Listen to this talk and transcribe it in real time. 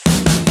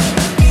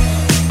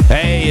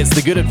It's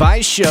the Good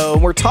Advice Show.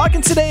 We're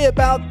talking today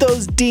about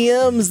those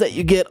DMs that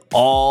you get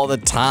all the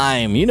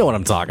time. You know what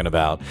I'm talking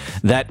about.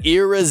 That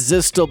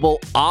irresistible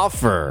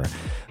offer.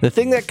 The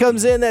thing that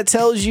comes in that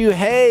tells you,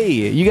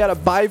 hey, you got to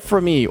buy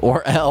from me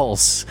or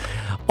else.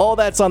 All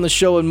that's on the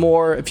show and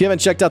more. If you haven't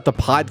checked out the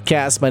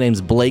podcast, my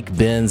name's Blake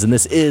Benz, and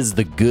this is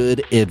the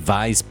Good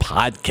Advice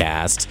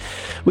Podcast.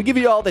 We give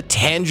you all the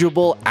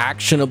tangible,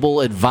 actionable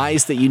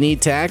advice that you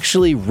need to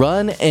actually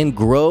run and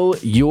grow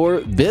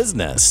your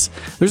business.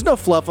 There's no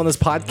fluff on this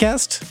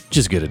podcast,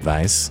 just good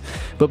advice.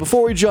 But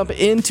before we jump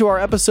into our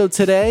episode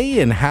today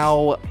and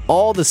how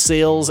all the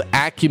sales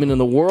acumen in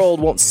the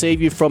world won't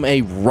save you from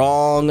a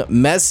wrong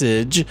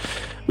message,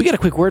 we got a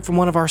quick word from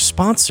one of our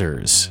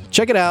sponsors.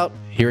 Check it out.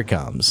 Here it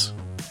comes.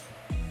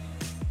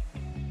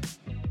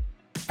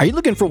 Are you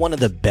looking for one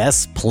of the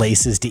best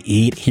places to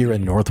eat here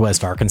in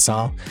Northwest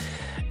Arkansas?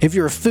 If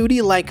you're a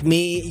foodie like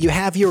me, you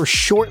have your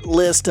short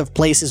list of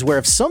places where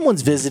if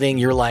someone's visiting,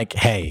 you're like,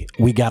 hey,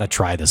 we got to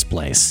try this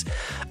place.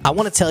 I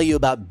want to tell you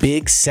about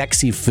Big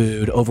Sexy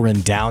Food over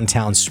in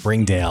downtown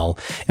Springdale.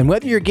 And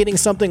whether you're getting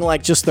something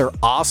like just their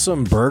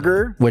awesome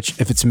burger, which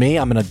if it's me,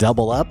 I'm going to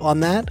double up on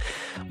that,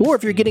 or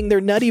if you're getting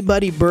their Nutty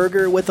Buddy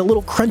burger with a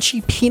little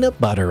crunchy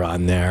peanut butter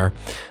on there,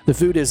 the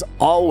food is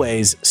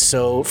always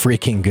so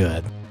freaking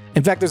good.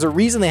 In fact, there's a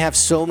reason they have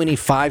so many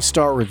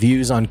 5-star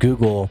reviews on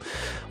Google.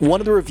 One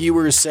of the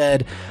reviewers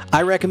said,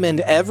 I recommend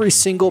every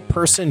single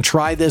person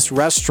try this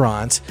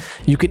restaurant.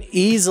 You can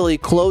easily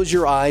close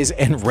your eyes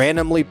and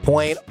randomly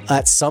point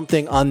at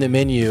something on the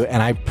menu,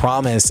 and I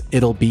promise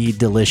it'll be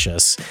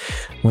delicious.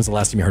 When's the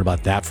last time you heard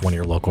about that from one of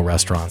your local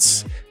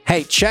restaurants?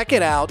 Hey, check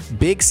it out,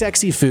 Big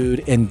Sexy Food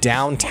in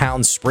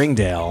downtown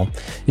Springdale.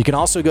 You can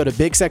also go to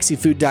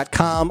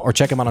bigsexyfood.com or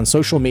check them out on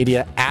social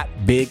media at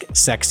Big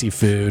Sexy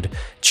Food.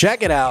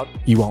 Check it out.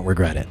 You won't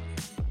regret it.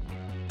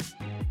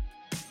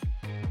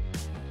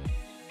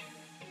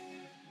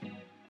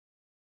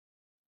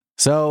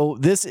 So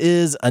this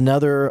is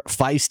another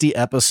feisty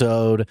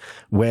episode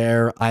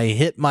where I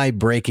hit my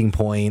breaking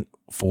point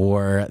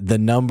for the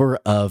number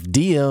of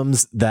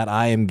DMs that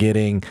I am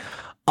getting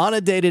on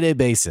a day-to-day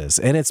basis.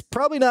 And it's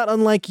probably not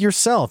unlike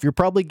yourself. You're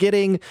probably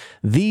getting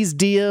these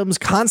DMs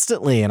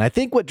constantly. And I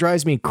think what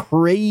drives me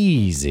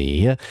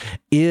crazy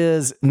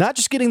is not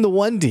just getting the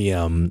one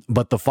DM,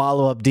 but the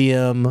follow-up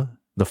DM,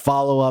 the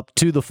follow-up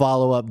to the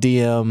follow-up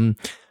DM,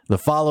 the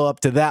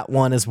follow-up to that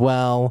one as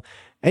well.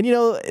 And, you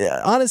know,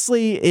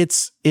 honestly,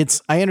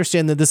 I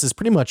understand that this is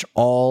pretty much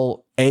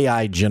all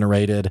AI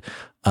generated.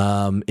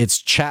 It's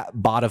chat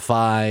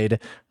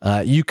botified.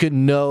 You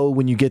can know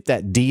when you get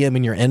that DM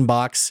in your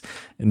inbox,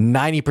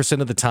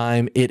 90% of the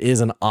time it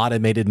is an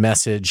automated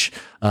message.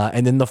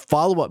 And then the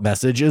follow-up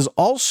message is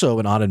also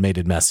an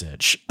automated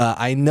message.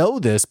 I know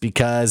this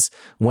because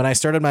when I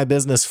started my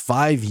business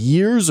 5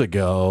 years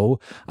ago,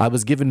 I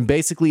was given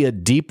basically a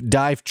deep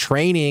dive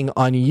training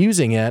on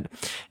using it.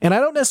 And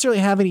I don't necessarily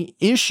have any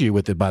issue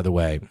with it, by the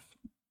way.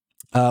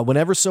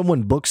 Whenever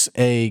someone books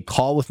a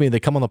call with me, they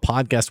come on the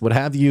podcast, what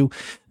have you,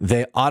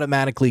 they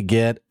automatically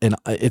get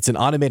it's an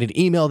automated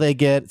email they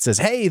get. It says,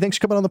 hey, thanks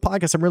for coming on the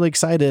podcast. I'm really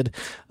excited.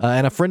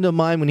 And a friend of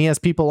mine, when he has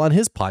people on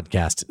his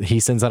podcast, he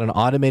sends out an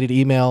automated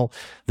email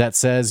that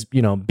says,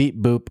 you know, beep,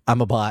 boop,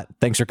 I'm a bot.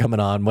 Thanks for coming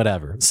on,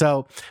 whatever.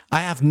 So I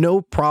have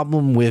no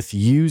problem with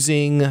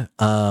using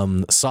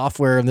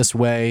software in this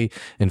way.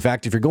 In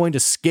fact, if you're going to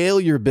scale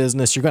your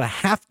business, you're going to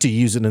have to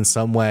use it in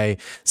some way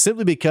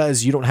simply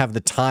because you don't have the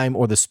time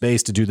or the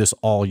space to do this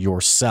all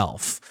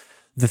yourself.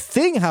 The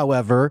thing,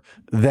 however,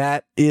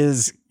 that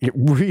is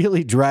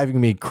really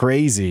driving me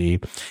crazy,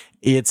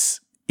 it's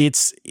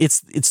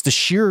the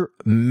sheer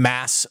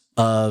mass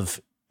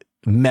of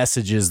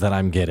messages that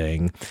I'm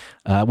getting,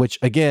 which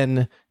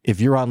again,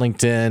 if you're on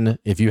LinkedIn,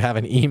 if you have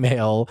an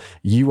email,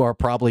 you are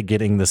probably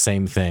getting the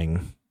same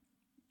thing.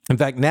 In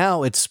fact,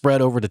 now it's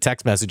spread over to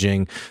text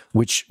messaging,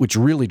 which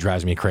really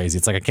drives me crazy.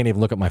 It's like I can't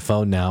even look at my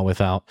phone now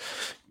without,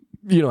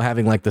 you know,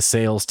 having like the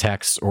sales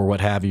text or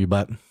what have you.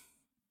 But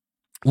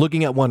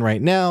looking at one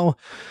right now,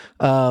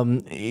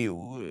 and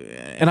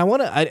I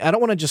don't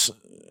want to just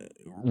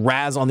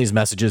razz on these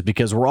messages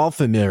because we're all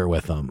familiar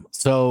with them.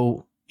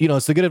 So, you know,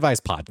 it's the Good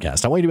Advice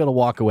Podcast. I want you to be able to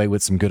walk away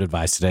with some good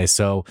advice today.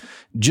 So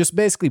just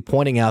basically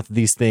pointing out that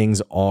these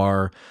things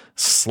are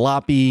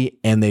sloppy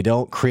and they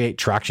don't create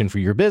traction for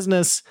your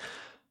business.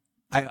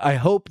 I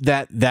hope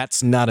that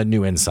that's not a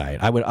new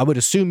insight. I would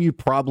assume you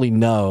probably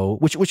know,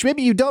 which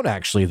maybe you don't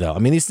actually though. I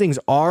mean, these things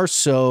are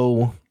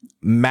so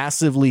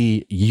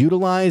massively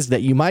utilized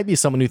that you might be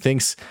someone who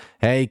thinks,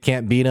 hey,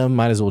 can't beat them,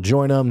 might as well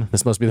join them.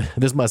 This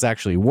must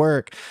actually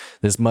work.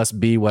 This must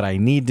be what I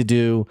need to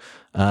do.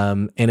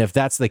 And if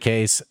that's the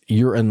case,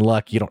 you're in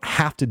luck. You don't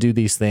have to do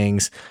these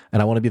things.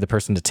 And I want to be the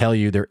person to tell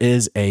you there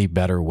is a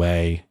better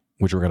way,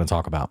 which we're going to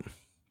talk about.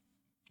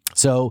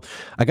 So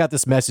I got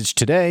this message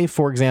today,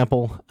 for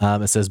example.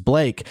 It says,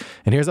 Blake,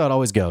 and here's how it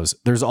always goes.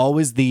 There's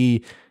always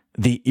the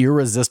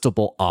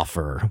irresistible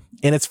offer.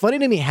 And it's funny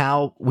to me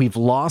how we've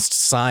lost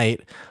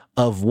sight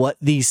of what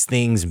these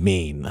things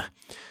mean.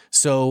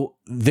 So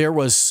there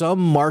was some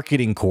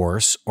marketing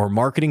course or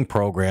marketing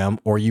program,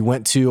 or you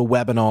went to a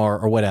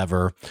webinar or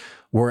whatever,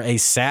 where a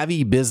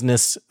savvy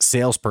business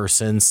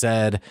salesperson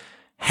said,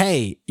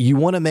 hey, you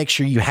want to make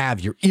sure you have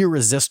your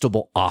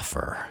irresistible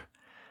offer.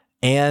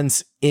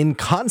 And in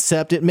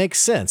concept, it makes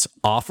sense.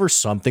 Offer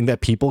something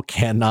that people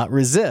cannot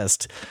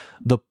resist.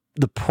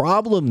 The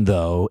problem,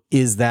 though,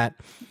 is that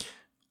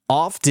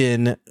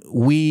often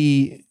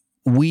we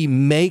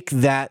make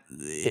that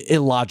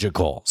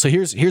illogical. So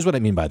here's what I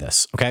mean by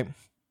this, okay?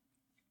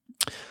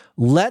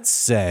 Let's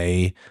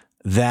say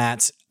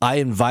that I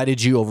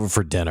invited you over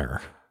for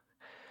dinner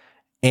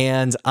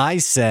and I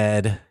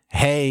said,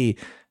 hey,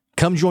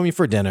 come join me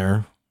for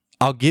dinner.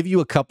 I'll give you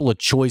a couple of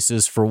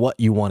choices for what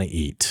you want to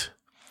eat.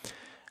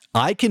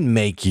 I can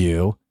make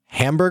you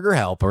hamburger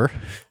helper,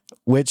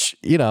 which,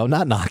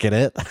 not knocking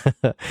it.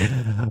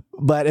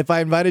 But if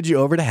I invited you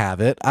over to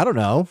have it, I don't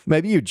know,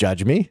 maybe you'd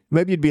judge me.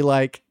 Maybe you'd be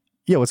like,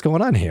 yeah, what's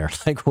going on here?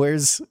 Like,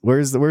 where's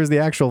the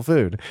actual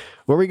food?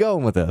 Where are we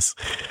going with this?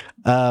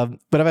 But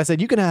if I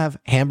said you can have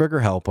hamburger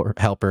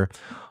helper,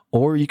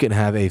 or you can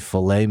have a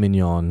filet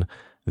mignon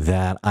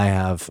that I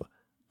have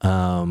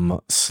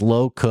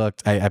slow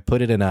cooked. I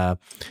put it in I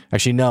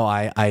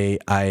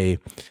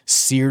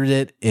seared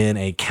it in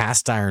a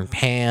cast iron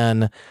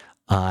pan.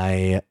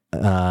 I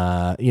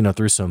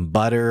threw some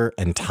butter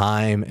and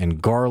thyme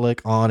and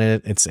garlic on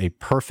it. It's a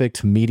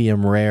perfect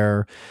medium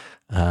rare.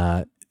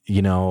 How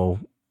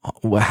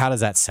does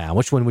that sound?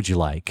 Which one would you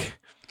like?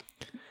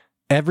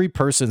 Every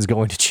person's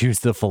going to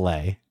choose the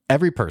filet.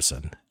 Every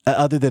person,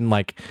 other than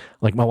like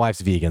my wife's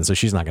vegan, so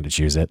she's not going to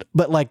choose it.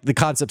 But like the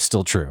concept's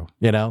still true.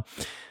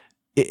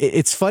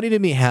 It's funny to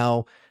me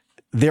how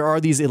there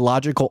are these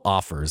illogical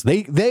offers.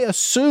 They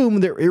assume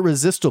they're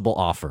irresistible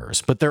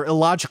offers, but they're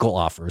illogical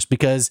offers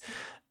because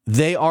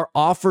they are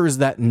offers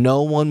that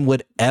no one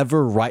would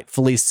ever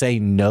rightfully say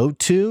no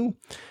to.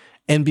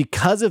 And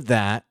because of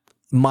that,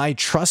 my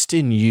trust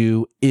in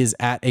you is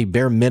at a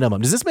bare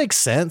minimum. Does this make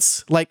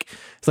sense? Like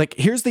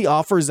here's the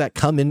offers that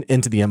come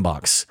into the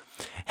inbox.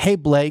 Hey,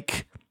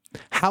 Blake,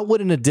 how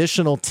would an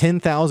additional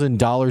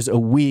 $10,000 a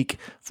week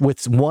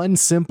with one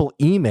simple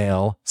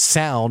email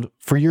sound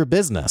for your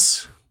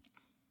business?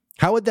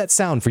 How would that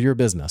sound for your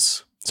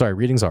business? Sorry,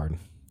 reading's hard.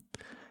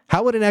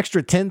 How would an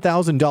extra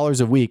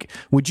 $10,000 a week,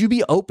 would you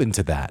be open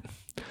to that?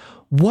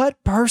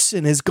 What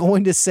person is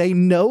going to say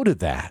no to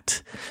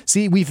that?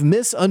 See, we've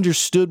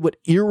misunderstood what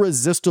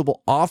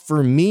irresistible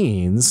offer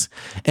means.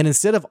 And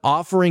instead of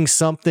offering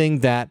something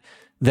that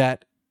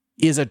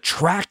is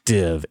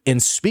attractive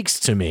and speaks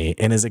to me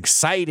and is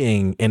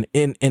exciting and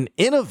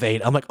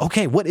innovate, I'm like,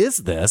 okay, what is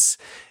this?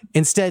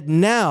 Instead,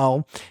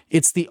 now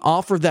it's the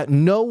offer that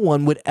no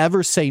one would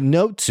ever say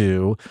no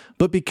to,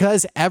 but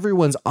because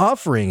everyone's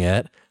offering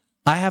it,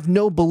 I have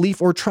no belief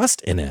or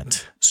trust in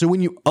it. So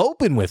when you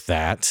open with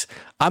that,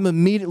 I'm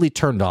immediately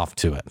turned off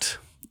to it.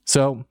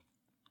 So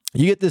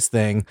you get this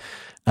thing.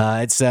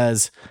 It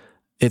says,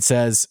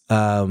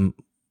 how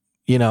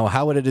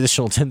would an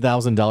additional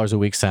 $10,000 a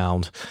week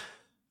sound?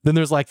 Then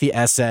there's like the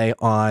essay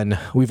on,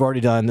 we've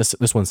already done this.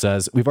 This one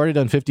says, we've already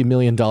done $50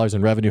 million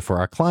in revenue for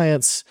our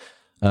clients.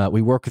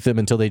 We work with them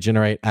until they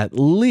generate at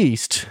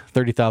least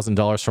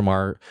 $30,000 from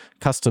our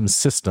custom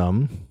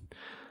system.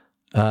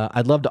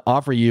 I'd love to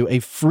offer you a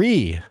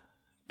free,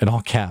 in all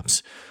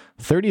caps,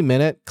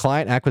 30-minute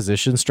client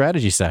acquisition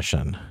strategy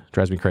session.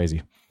 Drives me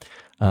crazy.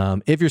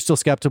 If you're still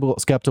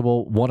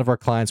skeptical, one of our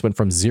clients went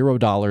from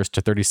 $0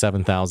 to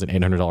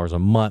 $37,800 a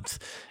month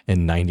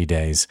in 90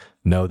 days.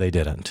 No, they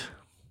didn't.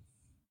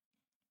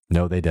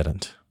 No, they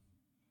didn't.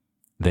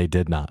 They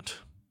did not.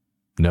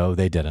 No,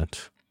 they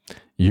didn't.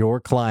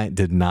 Your client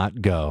did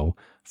not go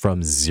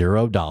from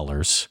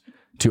 $0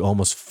 to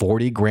almost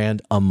 $40,000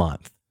 a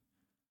month.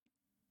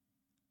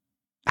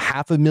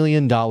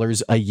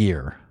 $500,000 a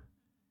year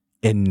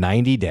in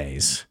 90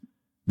 days.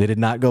 They did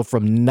not go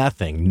from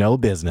nothing, no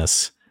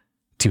business,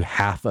 to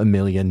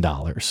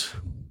 $500,000.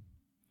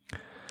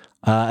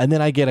 And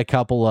then I get a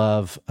couple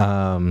of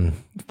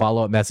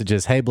follow-up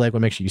messages. Hey, Blake,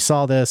 want to make sure you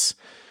saw this.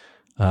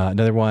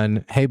 Another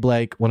one. Hey,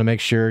 Blake, want to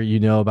make sure you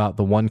know about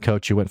the one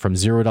coach who went from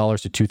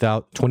 $0 to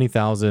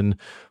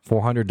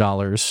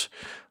 $20,400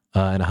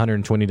 in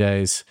 120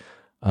 days.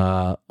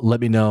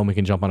 Let me know and we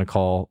can jump on a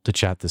call to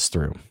chat this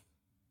through.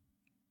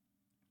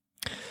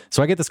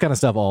 So I get this kind of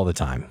stuff all the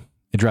time.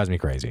 It drives me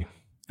crazy.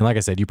 And like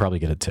I said, you probably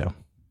get it too.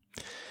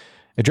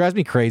 It drives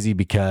me crazy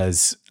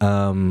because,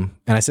 and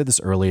I said this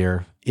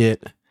earlier,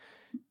 it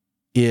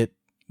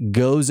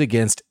goes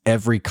against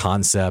every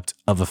concept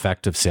of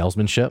effective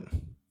salesmanship,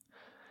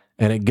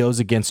 and it goes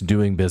against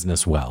doing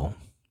business well.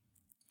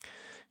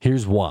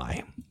 Here's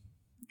why.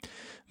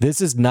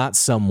 This is not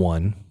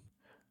someone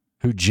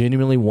who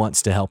genuinely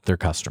wants to help their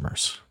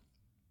customers.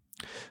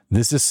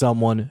 This is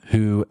someone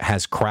who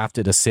has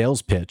crafted a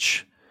sales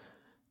pitch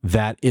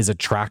that is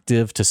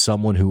attractive to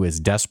someone who is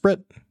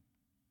desperate,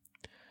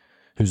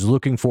 who's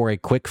looking for a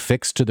quick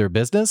fix to their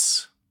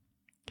business,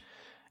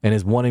 and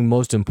is wanting,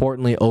 most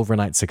importantly,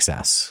 overnight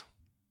success.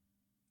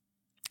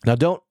 Now,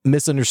 don't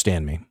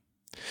misunderstand me.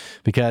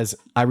 because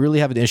I really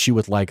have an issue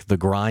with like the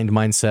grind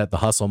mindset, the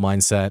hustle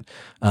mindset.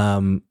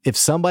 If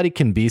somebody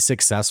can be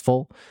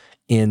successful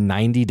in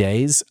 90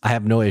 days, I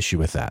have no issue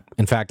with that.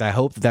 In fact, I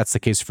hope that's the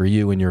case for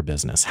you and your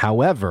business.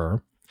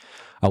 However,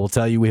 I will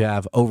tell you, we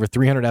have over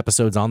 300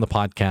 episodes on the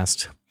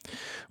podcast.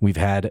 We've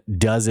had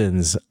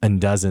dozens and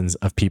dozens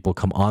of people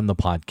come on the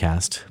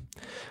podcast.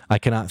 I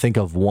cannot think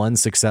of one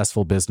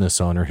successful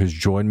business owner who's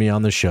joined me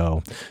on the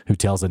show who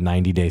tells a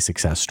 90-day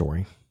success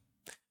story.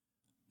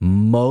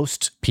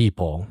 Most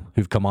people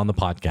who've come on the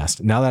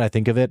podcast, now that I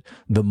think of it,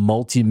 the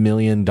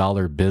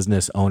multi-million-dollar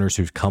business owners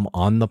who've come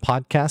on the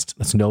podcast,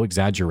 that's no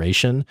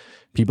exaggeration,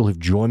 people who've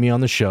joined me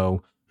on the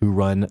show who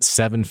run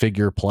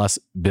 7-figure plus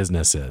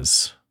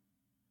businesses,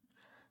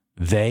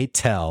 they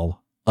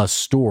tell a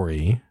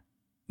story,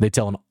 they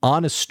tell an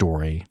honest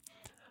story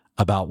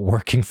about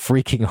working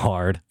freaking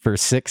hard for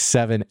 6,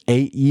 7,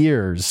 8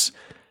 years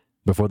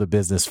before the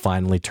business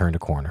finally turned a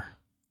corner,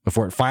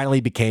 before it finally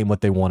became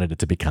what they wanted it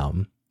to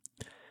become.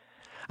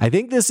 I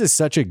think this is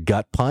such a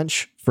gut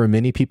punch for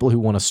many people who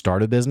want to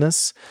start a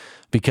business,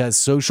 because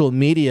social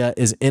media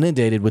is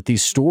inundated with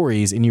these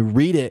stories, and you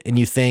read it and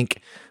you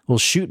think, well,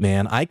 shoot,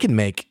 man, I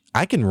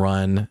can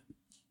run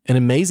an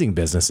amazing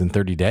business in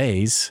 30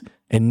 days.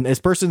 And this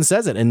person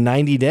says it in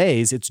 90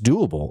 days, it's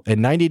doable.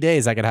 In 90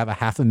 days, I could have a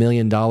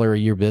 $500,000 a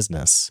year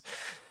business.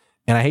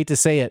 And I hate to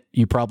say it,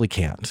 you probably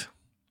can't.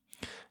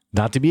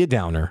 Not to be a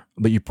downer,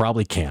 but you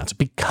probably can't,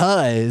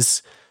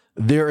 because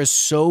there is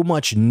so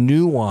much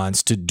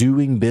nuance to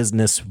doing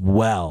business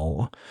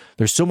well.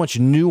 There's so much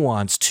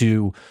nuance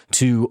to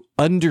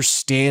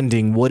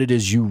understanding what it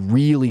is you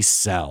really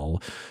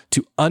sell,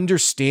 to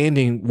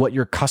understanding what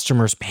your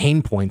customers'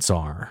 pain points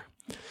are.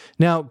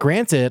 Now,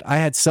 granted, I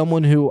had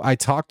someone who I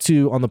talked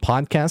to on the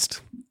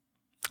podcast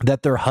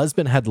that their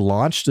husband had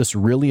launched this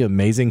really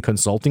amazing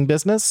consulting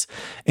business,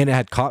 and it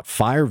had caught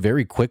fire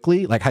very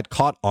quickly, like had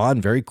caught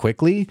on very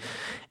quickly.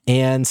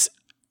 And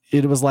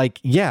it was like,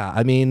 yeah,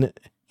 I mean,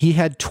 he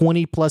had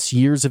 20 plus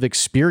years of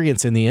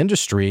experience in the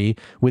industry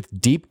with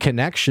deep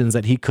connections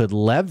that he could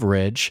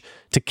leverage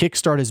to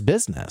kickstart his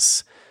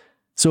business.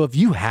 So if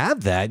you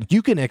have that,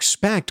 you can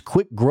expect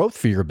quick growth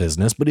for your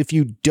business. But if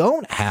you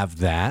don't have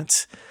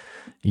that,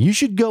 you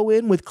should go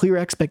in with clear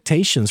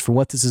expectations for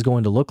what this is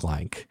going to look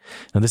like.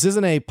 Now, this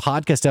isn't a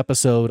podcast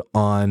episode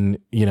on,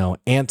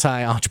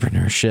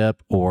 anti-entrepreneurship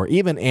or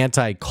even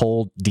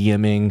anti-cold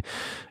DMing.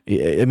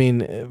 I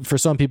mean, for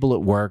some people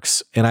it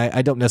works, and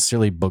I don't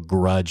necessarily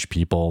begrudge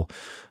people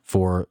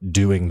for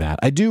doing that.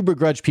 I do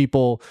begrudge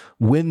people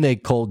when they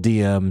cold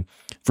DM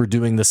for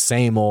doing the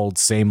same old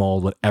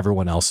what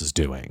everyone else is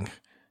doing.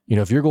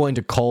 If you're going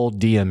to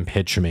cold DM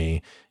pitch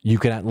me, you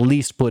can at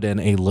least put in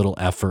a little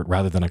effort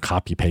rather than a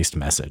copy paste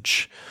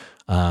message.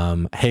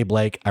 Hey,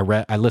 Blake,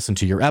 I listened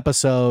to your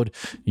episode.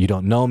 You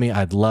don't know me.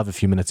 I'd love a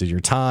few minutes of your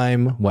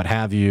time, what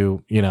have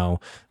you.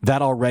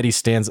 That already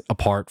stands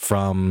apart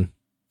from,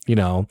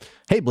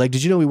 hey, Blake,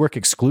 did you know we work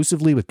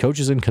exclusively with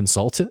coaches and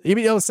consultants? You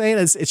know what I'm saying?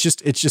 It's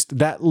just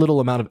that little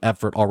amount of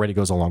effort already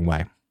goes a long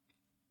way.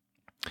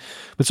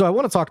 But so I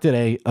want to talk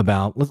today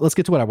about, let's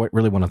get to what I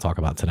really want to talk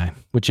about today,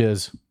 which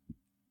is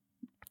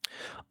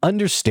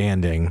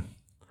understanding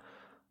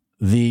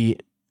the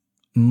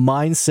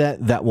mindset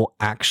that will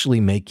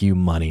actually make you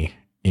money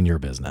in your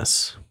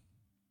business.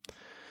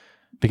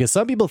 Because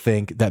some people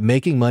think that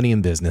making money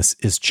in business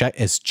is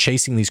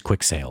chasing these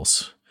quick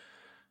sales.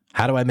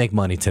 How do I make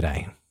money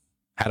today?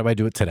 How do I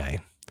do it today?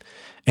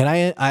 And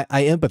I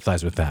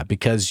empathize with that,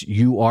 because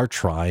you are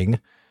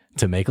trying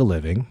to make a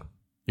living.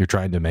 You're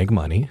trying to make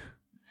money.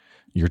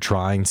 You're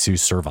trying to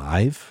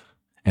survive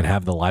and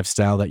have the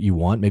lifestyle that you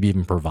want, maybe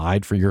even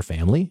provide for your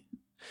family.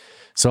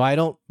 So I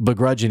don't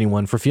begrudge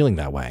anyone for feeling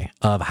that way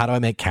of how do I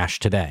make cash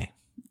today?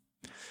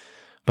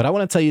 But I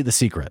want to tell you the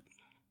secret.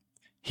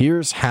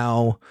 Here's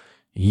how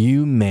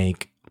you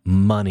make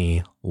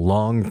money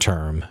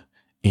long-term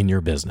in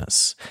your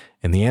business.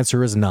 And the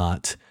answer is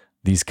not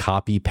these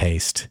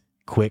copy-paste,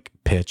 quick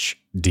pitch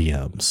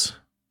DMs.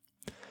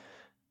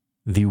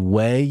 The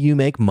way you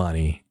make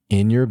money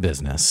in your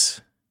business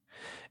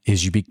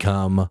is you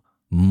become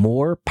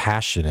more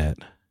passionate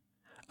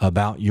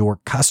about your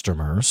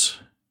customers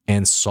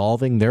and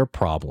solving their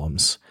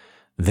problems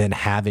than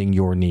having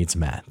your needs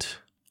met.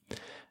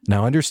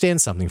 Now,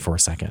 understand something for a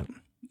second.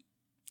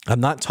 I'm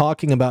not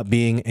talking about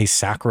being a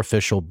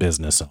sacrificial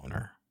business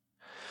owner.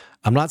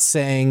 I'm not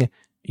saying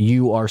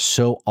you are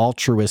so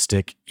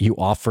altruistic, you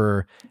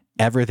offer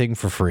everything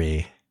for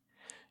free,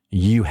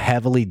 you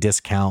heavily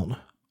discount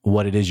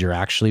what it is you're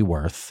actually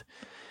worth,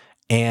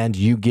 and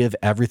you give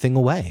everything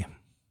away.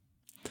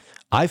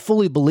 I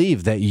fully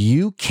believe that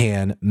you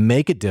can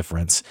make a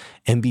difference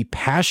and be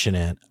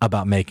passionate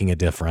about making a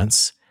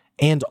difference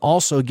and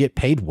also get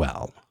paid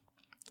well.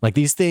 Like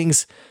these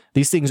things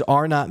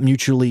are not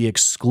mutually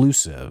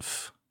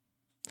exclusive.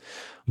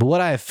 But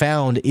what I have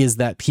found is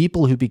that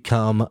people who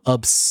become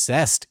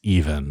obsessed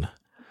even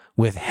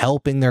with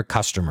helping their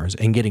customers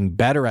and getting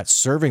better at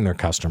serving their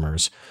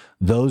customers,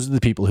 those are the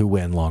people who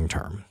win long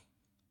term.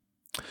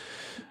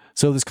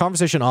 So this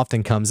conversation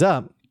often comes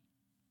up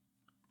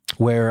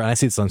where I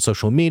see this on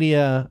social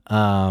media.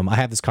 I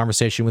have this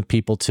conversation with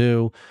people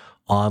too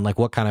on like,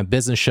 what kind of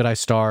business should I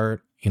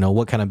start?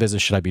 What kind of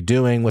business should I be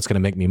doing? What's going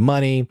to make me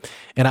money?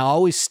 And I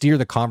always steer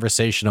the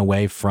conversation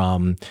away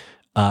from,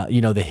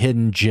 the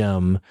hidden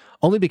gem,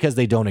 only because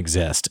they don't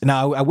exist.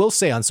 Now, I will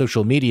say on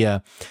social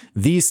media,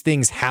 these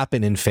things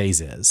happen in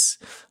phases.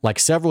 Like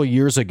several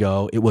years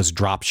ago, it was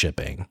drop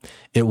shipping.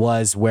 It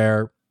was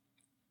where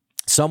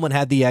someone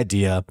had the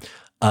idea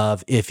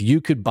of, if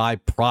you could buy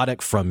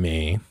product from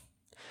me,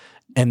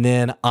 and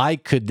then I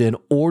could then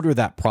order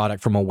that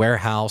product from a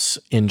warehouse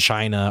in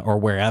China or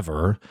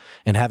wherever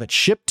and have it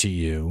shipped to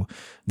you.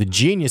 The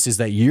genius is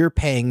that you're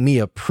paying me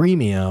a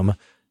premium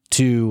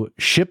to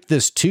ship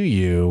this to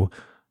you,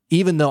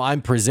 even though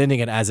I'm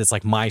presenting it as it's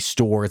like my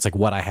store, it's like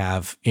what I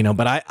have,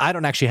 but I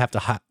don't actually have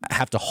to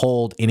have to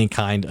hold any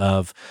kind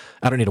of,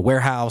 I don't need a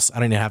warehouse. I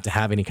don't even have to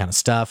have any kind of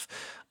stuff.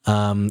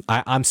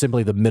 I'm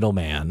simply the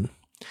middleman.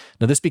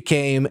 Now, this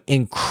became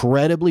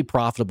incredibly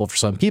profitable for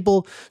some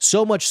people,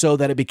 so much so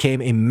that it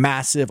became a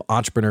massive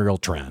entrepreneurial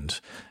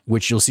trend,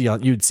 which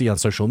you'd see on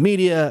social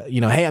media.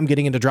 Hey, I'm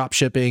getting into drop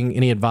shipping.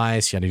 Any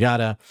advice? Yada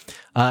yada.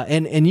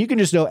 And you can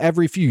just know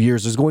every few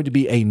years there's going to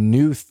be a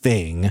new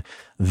thing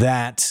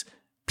that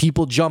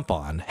people jump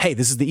on. Hey,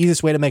 this is the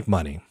easiest way to make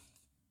money.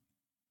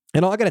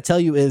 And all I got to tell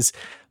you is,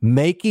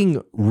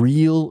 making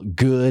real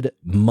good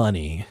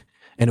money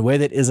in a way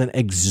that isn't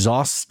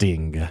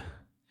exhausting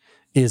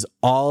is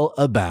all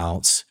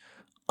about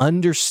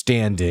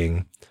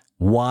understanding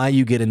why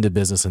you get into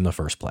business in the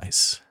first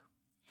place.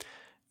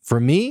 For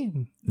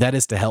me, that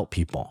is to help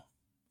people.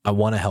 I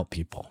want to help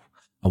people.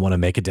 I want to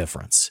make a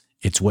difference.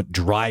 It's what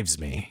drives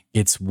me.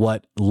 It's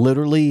what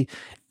literally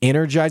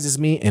energizes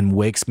me and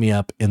wakes me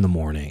up in the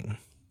morning.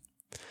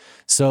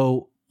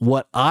 So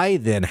what I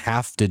then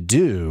have to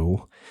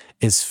do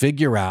is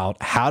figure out,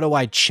 how do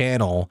I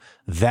channel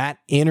that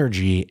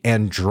energy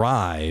and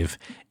drive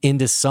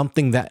into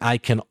something that I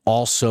can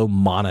also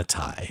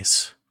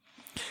monetize?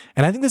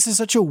 And I think this is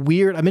such a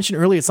weird, I mentioned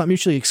earlier, it's not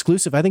mutually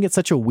exclusive. I think it's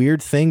such a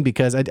weird thing,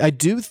 because I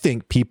do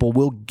think people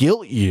will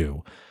guilt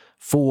you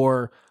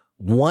for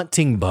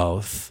wanting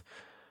both.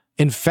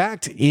 In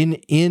fact, you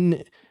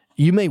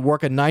may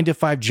work a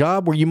 9-to-5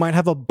 job where you might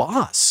have a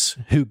boss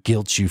who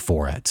guilts you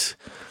for it.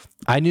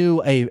 I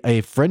knew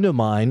a friend of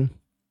mine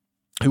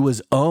who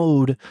was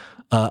owed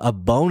a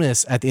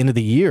bonus at the end of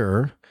the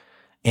year,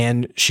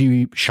 and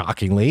she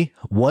shockingly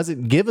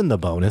wasn't given the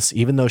bonus,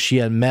 even though she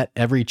had met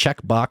every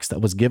checkbox that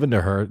was given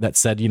to her that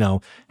said,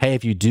 hey,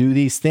 if you do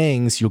these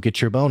things, you'll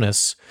get your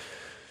bonus.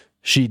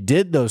 She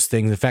did those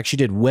things. In fact, she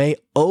did way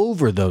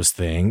over those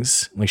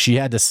things. Like, she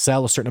had to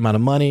sell a certain amount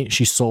of money.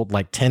 She sold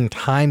like 10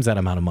 times that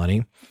amount of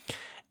money.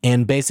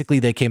 And basically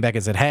they came back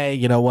and said, hey,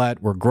 you know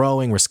what? We're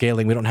growing, we're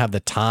scaling. We don't have the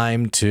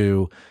time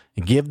to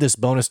give this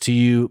bonus to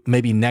you.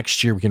 Maybe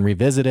next year we can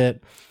revisit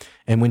it.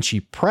 And when she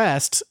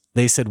pressed,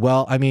 they said,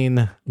 well, I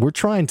mean, we're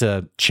trying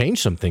to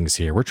change some things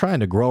here. We're trying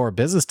to grow our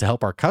business to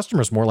help our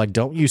customers more. Like,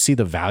 don't you see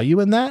the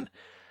value in that?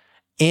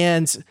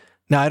 And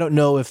now, I don't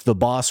know if the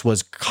boss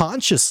was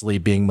consciously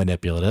being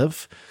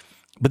manipulative,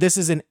 but this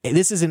is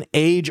an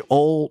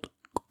age-old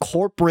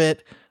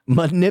corporate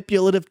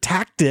manipulative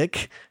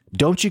tactic.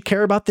 Don't you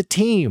care about the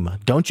team?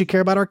 Don't you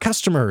care about our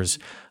customers?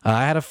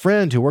 I had a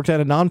friend who worked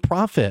at a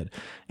nonprofit,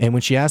 and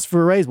when she asked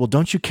for a raise, well,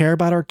 don't you care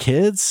about our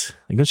kids?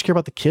 Like, don't you care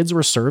about the kids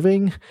we're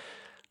serving?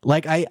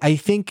 Like, I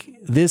think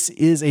this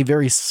is a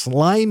very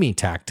slimy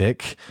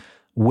tactic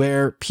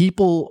where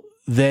people,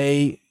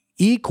 they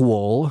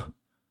equal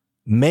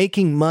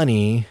making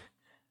money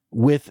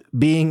with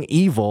being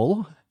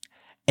evil,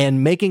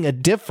 and making a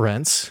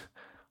difference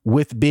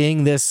with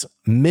being this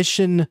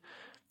missionary.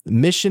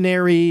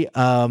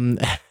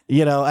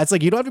 It's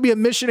like, you don't have to be a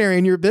missionary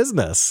in your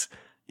business.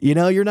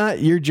 You're not,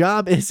 your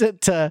job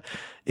isn't to,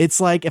 it's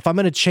like, if I'm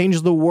going to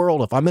change the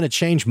world, if I'm going to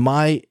change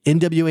my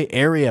NWA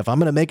area, if I'm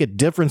going to make a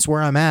difference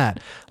where I'm at,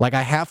 like,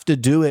 I have to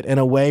do it in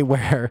a way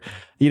where,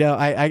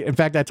 in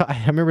fact,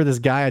 I remember this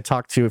guy I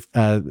talked to,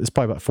 it's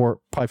probably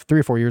 3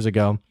 or 4 years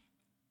ago,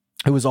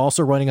 who was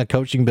also running a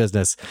coaching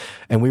business.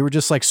 And we were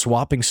just like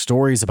swapping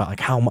stories about like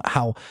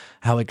how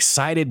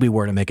excited we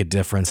were to make a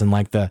difference. And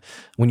like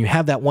when you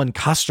have that one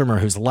customer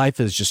whose life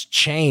has just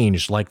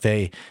changed, like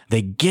they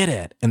get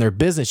it in their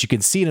business, you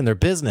can see it in their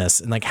business,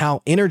 and like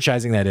how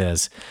energizing that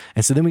is.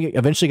 And so then we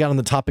eventually got on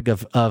the topic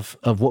of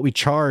what we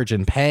charge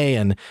and pay.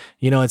 And,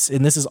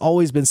 and this has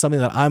always been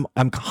something that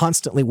I'm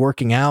constantly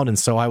working out. And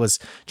so I was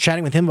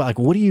chatting with him about like,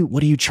 what do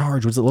you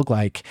charge? What does it look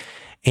like?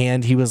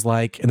 And he was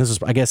like, and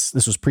I guess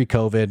this was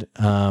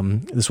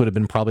pre-COVID. This would have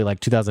been probably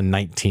like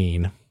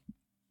 2019.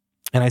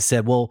 And I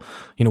said, well,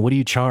 what do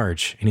you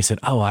charge? And he said,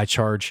 oh, I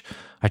charge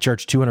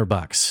 $200.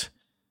 And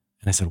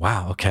I said,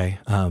 wow, okay.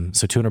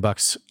 So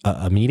 $200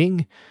 a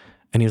meeting?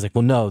 And he was like,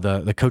 well, no,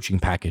 the coaching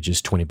package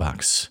is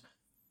 $20.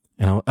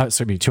 And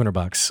sorry, $200.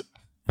 And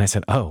I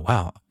said, oh,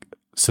 wow.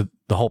 So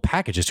the whole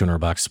package is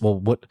 $200.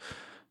 Well,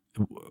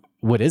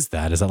 what is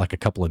that? Is that like a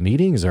couple of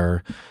meetings,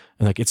 or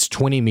like it's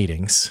 20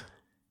 meetings?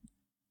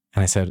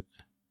 And I said,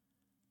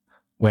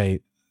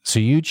 wait, so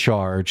you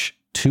charge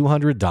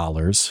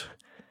 $200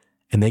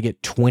 and they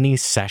get 20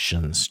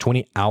 sessions,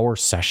 20-hour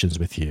sessions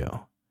with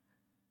you.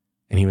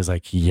 And he was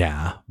like,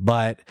 yeah,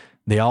 but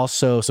they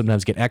also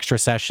sometimes get extra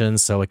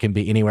sessions. So it can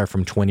be anywhere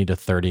from 20 to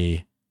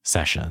 30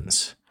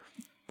 sessions.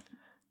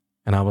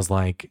 And I was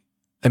like,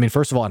 I mean,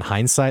 first of all, in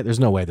hindsight, there's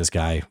no way this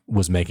guy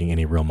was making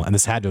any real money. And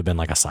this had to have been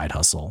like a side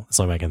hustle. That's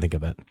the only way I can think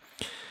of it.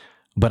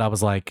 But I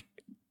was like,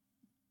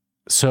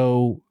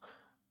 so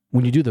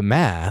when you do the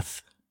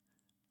math,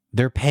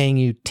 they're paying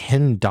you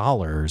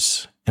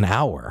 $10 an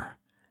hour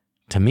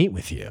to meet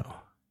with you.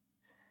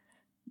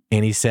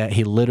 And he said,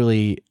 he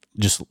literally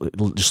just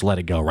let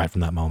it go right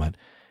from that moment.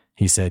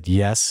 He said,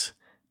 yes,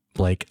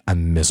 Blake,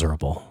 I'm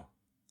miserable.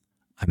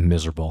 I'm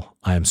miserable.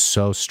 I am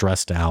so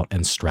stressed out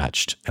and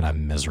stretched, and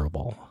I'm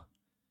miserable.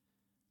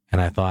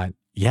 And I thought,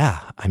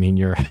 yeah, I mean,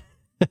 your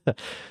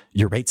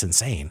rate's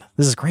insane.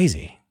 This is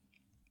crazy.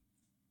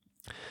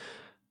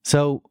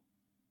 So,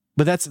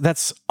 but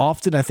that's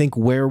often, I think,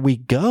 where we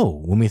go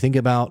when we think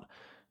about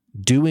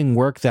doing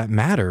work that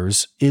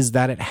matters, is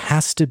that it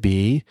has to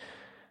be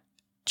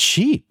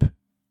cheap.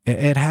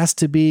 It has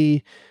to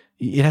be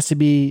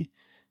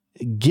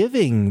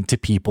giving to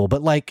people.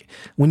 But like,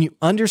 when you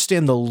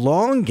understand the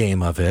long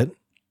game of it,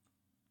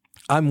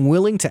 I'm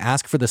willing to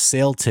ask for the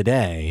sale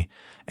today,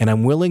 and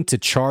I'm willing to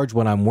charge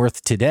what I'm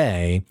worth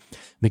today,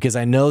 because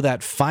I know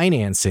that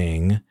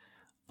financing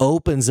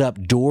opens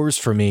up doors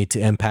for me to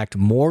impact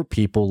more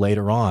people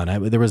later on.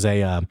 There was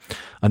a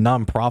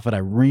nonprofit I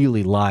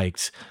really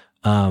liked.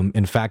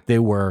 In fact,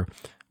 they've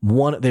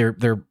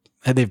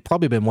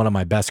probably been one of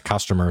my best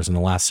customers in the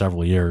last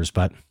several years,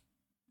 but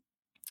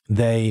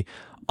they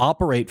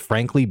operate,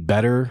 frankly,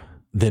 better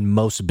than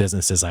most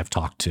businesses I've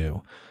talked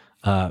to.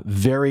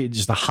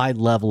 Just a high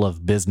level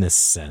of business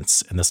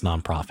sense in this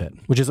nonprofit,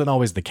 which isn't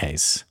always the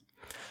case.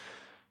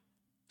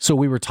 So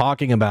we were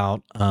talking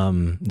about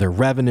their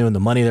revenue and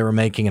the money they were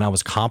making, and I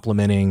was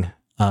complimenting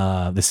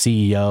the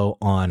CEO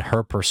on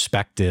her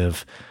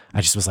perspective.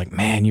 I just was like,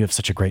 man, you have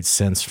such a great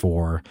sense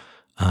for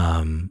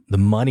the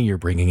money you're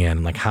bringing in,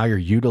 and like how you're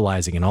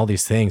utilizing and all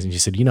these things. And she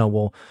said,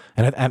 well,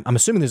 and I'm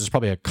assuming this is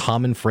probably a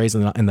common phrase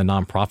in the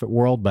nonprofit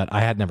world, but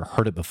I had never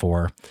heard it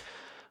before.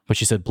 But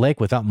she said, Blake,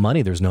 without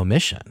money, there's no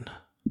mission.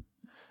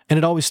 And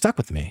it always stuck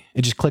with me.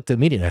 It just clicked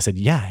immediately. I said,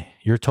 yeah,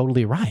 you're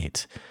totally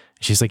right.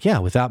 She's like, yeah,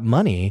 without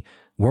money,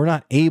 we're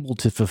not able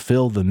to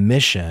fulfill the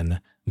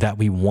mission that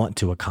we want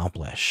to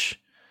accomplish.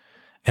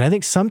 And I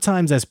think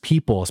sometimes as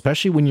people,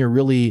 especially when you're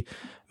really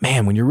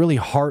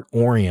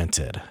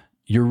heart-oriented,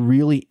 you're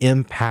really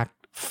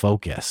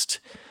impact-focused,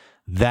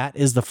 that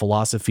is the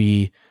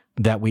philosophy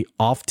that we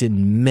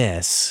often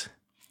miss,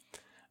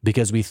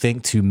 because we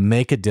think to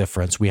make a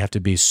difference, we have to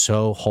be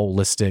so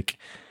holistic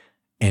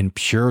and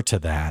pure to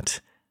that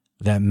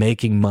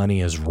making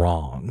money is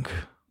wrong.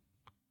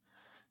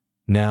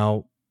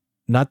 Now,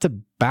 not to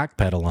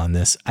backpedal on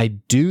this, I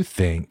do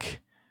think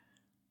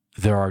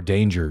there are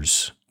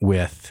dangers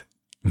with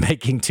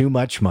making too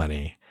much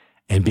money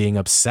and being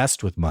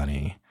obsessed with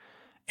money.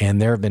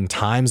 And there have been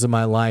times in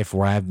my life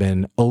where I've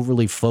been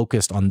overly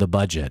focused on the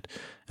budget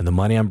and the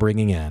money I'm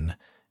bringing in,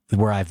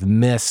 where I've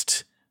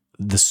missed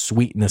the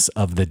sweetness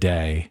of the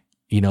day,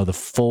 the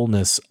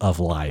fullness of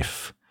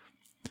life.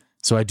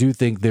 So I do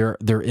think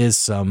there's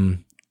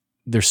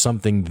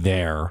something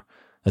there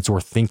that's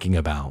worth thinking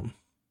about.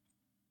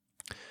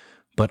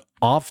 But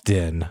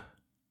often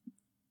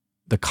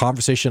the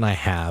conversation I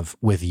have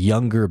with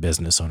younger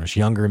business owners,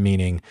 younger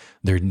meaning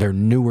they're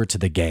newer to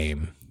the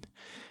game,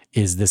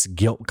 is this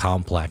guilt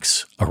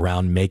complex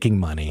around making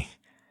money.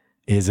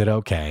 Is it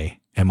okay?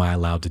 Am I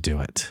allowed to do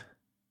it?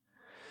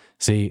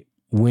 See,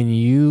 when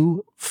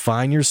you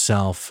find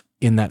yourself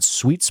in that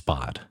sweet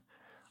spot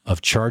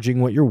of charging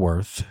what you're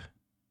worth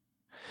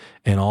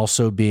and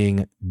also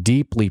being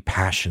deeply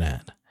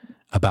passionate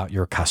about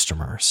your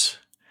customers,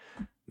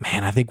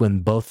 man, I think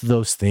when both of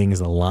those things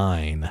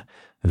align,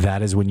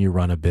 that is when you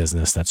run a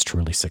business that's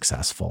truly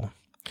successful,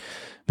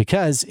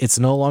 because it's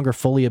no longer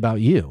fully about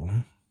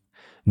you.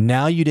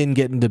 Now you didn't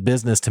get into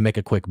business to make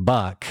a quick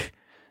buck.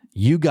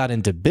 You got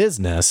into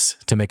business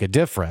to make a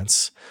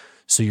difference.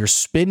 So you're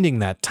spending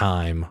that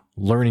time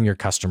learning your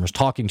customers,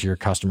 talking to your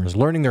customers,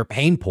 learning their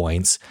pain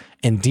points,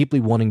 and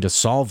deeply wanting to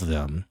solve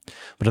them.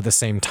 But at the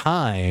same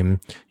time,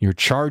 you're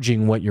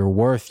charging what you're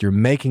worth. You're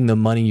making the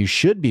money you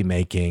should be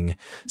making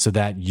so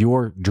that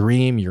your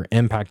dream, your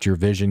impact, your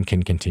vision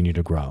can continue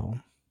to grow.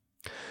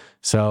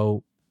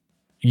 So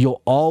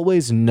you'll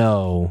always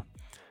know,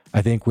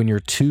 I think, when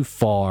you're too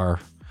far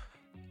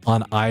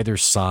on either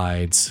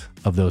sides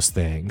of those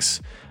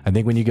things. I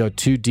think when you go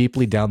too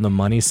deeply down the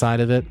money side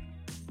of it,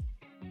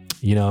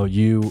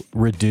 you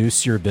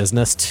reduce your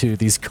business to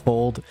these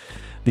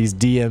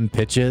DM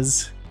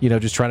pitches,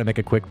 just trying to make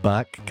a quick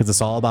buck because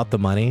it's all about the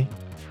money.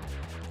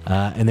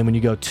 And then when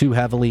you go too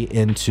heavily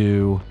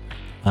into,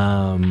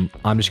 I'm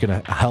just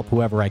going to help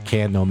whoever I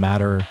can, no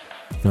matter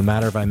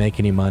if I make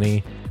any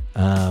money,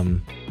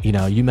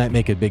 you might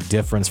make a big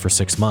difference for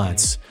 6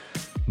 months,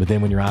 but then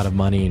when you're out of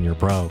money and you're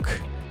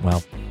broke,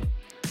 well,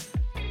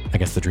 I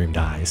guess the dream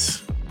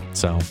dies.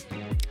 So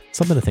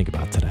something to think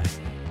about today.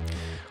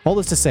 All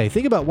this to say,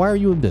 think about, why are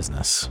you in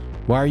business?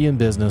 Why are you in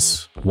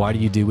business? Why do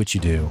you do what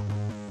you do?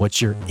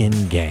 What's your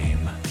end game?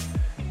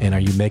 And are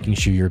you making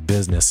sure your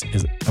business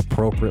is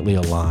appropriately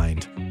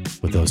aligned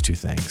with those two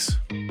things?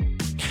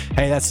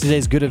 Hey, that's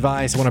today's good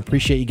advice. I want to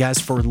appreciate you guys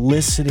for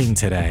listening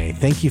today.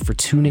 Thank you for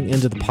tuning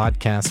into the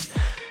podcast.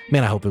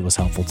 Man, I hope it was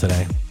helpful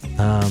today.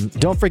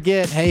 Don't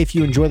forget, hey, if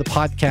you enjoy the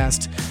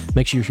podcast,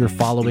 make sure you're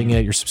following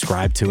it, you're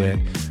subscribed to it.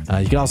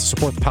 You can also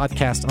support the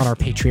podcast on our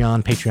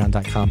Patreon,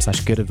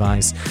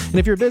 patreon.com/goodadvice. And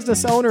if you're a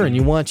business owner and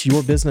you want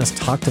your business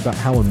talked about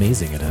how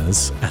amazing it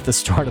is at the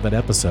start of an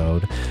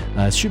episode,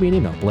 shoot me an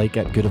email,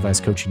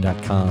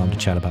 blake@goodadvicecoaching.com, to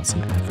chat about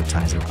some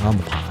advertising on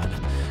the pod.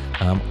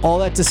 All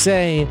that to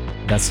say,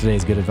 that's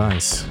today's good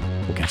advice.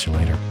 We'll catch you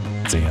later.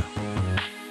 See ya.